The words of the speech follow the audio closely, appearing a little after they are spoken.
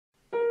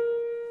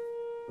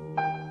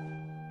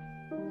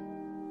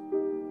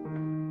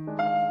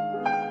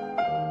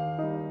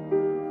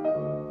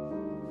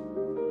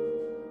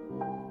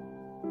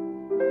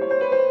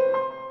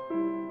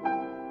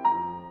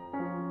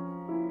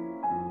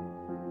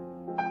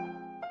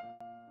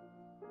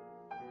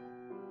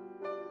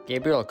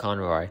Gabriel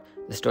Conroy,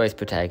 the story's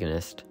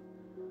protagonist,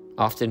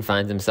 often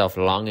finds himself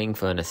longing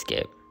for an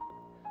escape.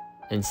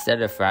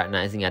 Instead of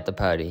fraternizing at the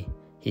party,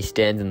 he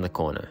stands in the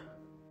corner.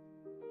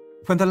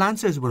 When the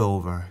Lancers were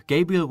over,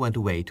 Gabriel went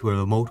away to a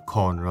remote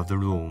corner of the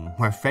room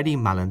where Freddie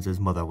Malins'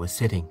 mother was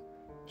sitting.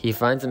 He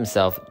finds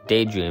himself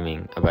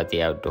daydreaming about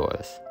the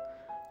outdoors,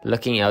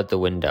 looking out the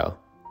window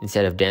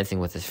instead of dancing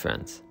with his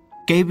friends.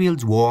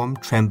 Gabriel's warm,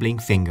 trembling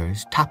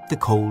fingers tapped the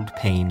cold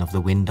pane of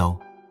the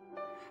window.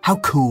 How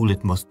cool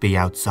it must be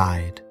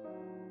outside.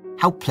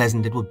 How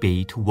pleasant it would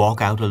be to walk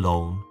out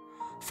alone,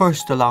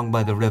 first along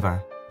by the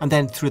river and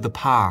then through the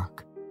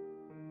park.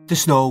 The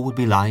snow would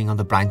be lying on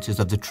the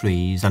branches of the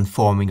trees and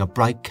forming a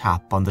bright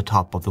cap on the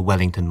top of the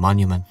Wellington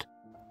Monument.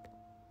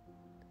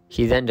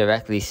 He then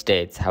directly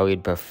states how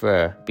he'd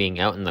prefer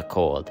being out in the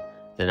cold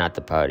than at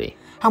the party.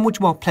 How much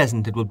more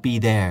pleasant it would be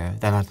there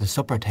than at the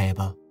supper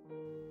table.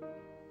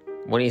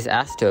 When he's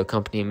asked to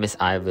accompany Miss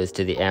Ivors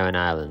to the Aran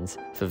Islands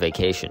for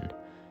vacation,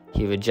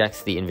 he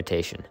rejects the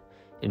invitation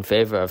in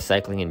favor of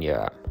cycling in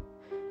Europe,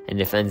 and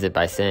defends it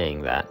by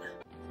saying that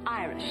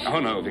Irish. Oh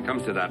no, if it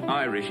comes to that,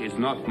 Irish is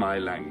not my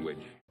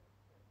language.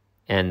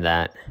 And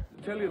that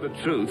To tell you the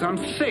truth, I'm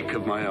sick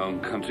of my own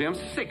country. I'm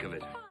sick of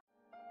it.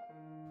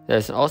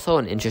 there's also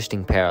an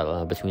interesting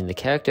parallel between the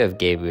character of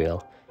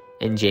Gabriel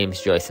and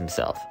James Joyce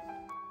himself.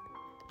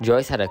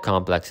 Joyce had a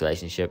complex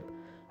relationship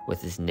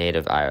with his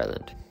native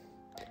Ireland,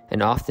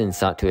 and often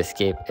sought to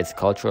escape its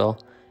cultural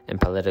and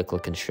political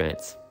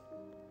constraints.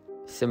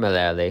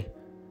 Similarly,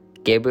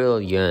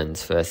 Gabriel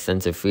yearns for a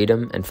sense of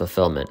freedom and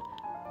fulfillment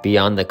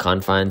beyond the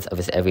confines of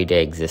his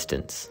everyday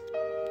existence.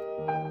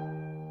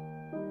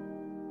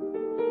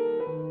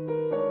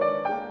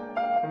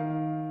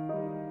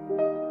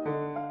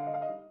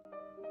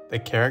 The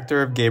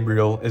character of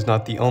Gabriel is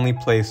not the only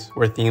place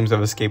where themes of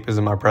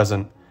escapism are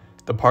present.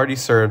 The party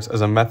serves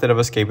as a method of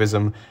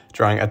escapism,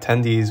 drawing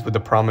attendees with the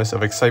promise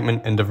of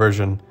excitement and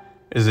diversion.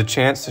 It is a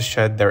chance to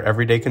shed their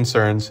everyday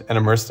concerns and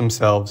immerse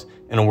themselves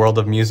in a world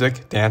of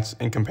music, dance,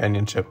 and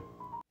companionship.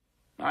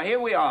 Now here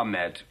we are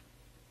met,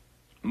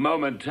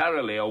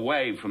 momentarily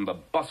away from the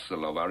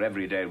bustle of our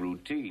everyday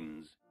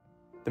routines.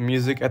 The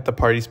music at the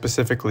party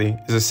specifically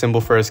is a symbol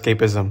for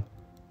escapism.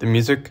 The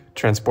music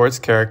transports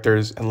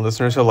characters and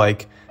listeners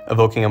alike,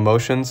 evoking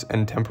emotions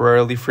and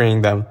temporarily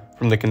freeing them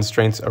from the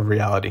constraints of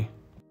reality.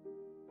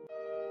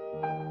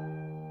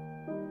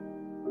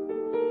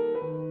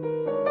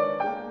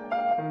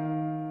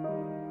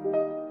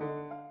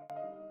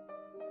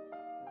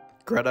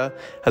 Greta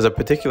has a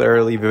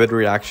particularly vivid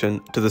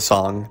reaction to the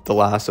song The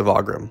Lass of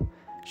Aughrim.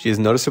 She is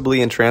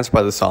noticeably entranced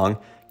by the song,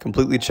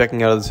 completely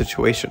checking out of the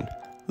situation,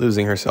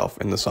 losing herself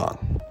in the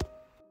song.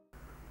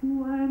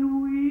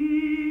 When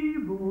we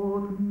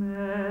both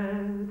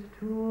met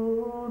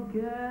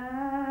together.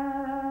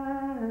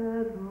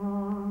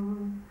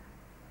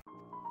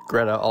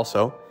 Greta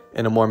also,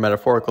 in a more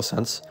metaphorical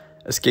sense,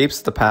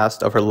 escapes the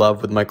past of her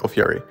love with Michael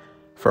Fury.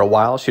 For a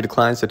while, she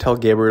declines to tell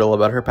Gabriel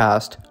about her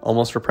past,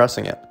 almost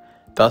repressing it,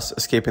 thus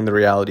escaping the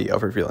reality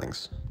of her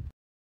feelings.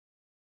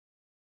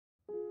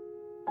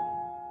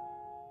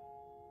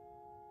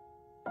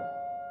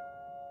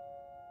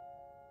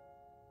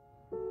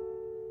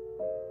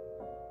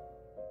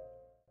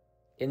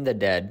 In The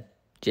Dead,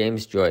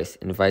 James Joyce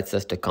invites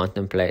us to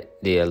contemplate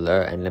the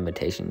allure and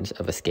limitations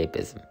of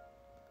escapism.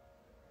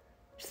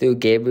 Through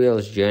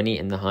Gabriel's journey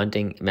in the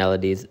haunting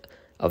melodies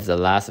of The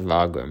Lass of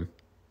Aughrim,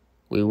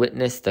 we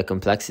witness the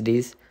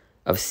complexities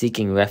of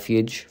seeking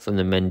refuge from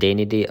the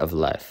mundanity of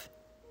life.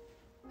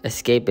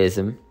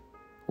 Escapism,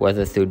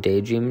 whether through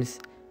daydreams,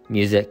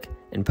 music,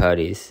 and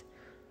parties,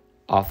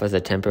 offers a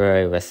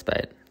temporary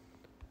respite.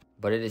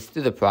 But it is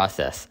through the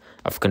process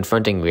of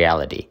confronting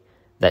reality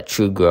that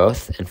true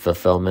growth and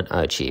fulfillment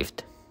are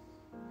achieved.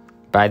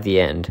 By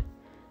the end,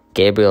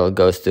 Gabriel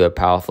goes through a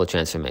powerful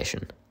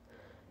transformation.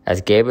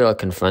 As Gabriel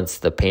confronts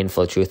the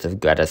painful truth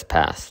of Greta's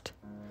past,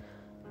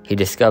 he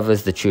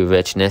discovers the true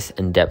richness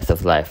and depth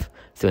of life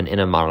through an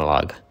inner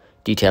monologue,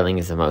 detailing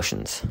his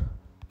emotions.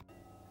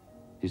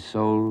 His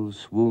soul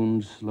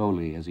swooned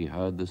slowly as he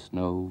heard the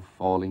snow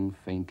falling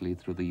faintly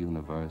through the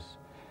universe,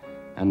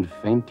 and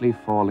faintly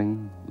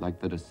falling like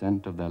the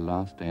descent of their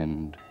last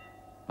end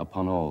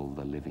upon all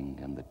the living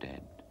and the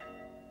dead.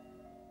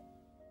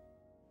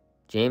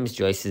 James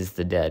Joyce's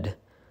The Dead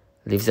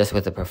leaves us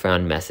with a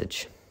profound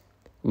message.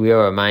 We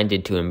are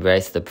reminded to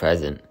embrace the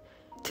present,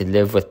 to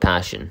live with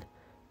passion,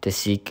 to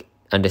seek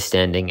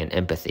understanding and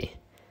empathy,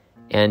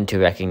 and to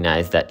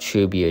recognize that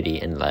true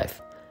beauty in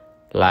life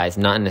lies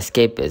not in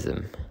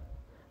escapism,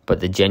 but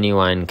the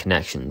genuine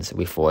connections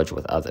we forge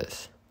with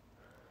others,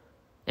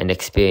 and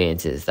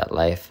experiences that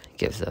life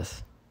gives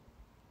us.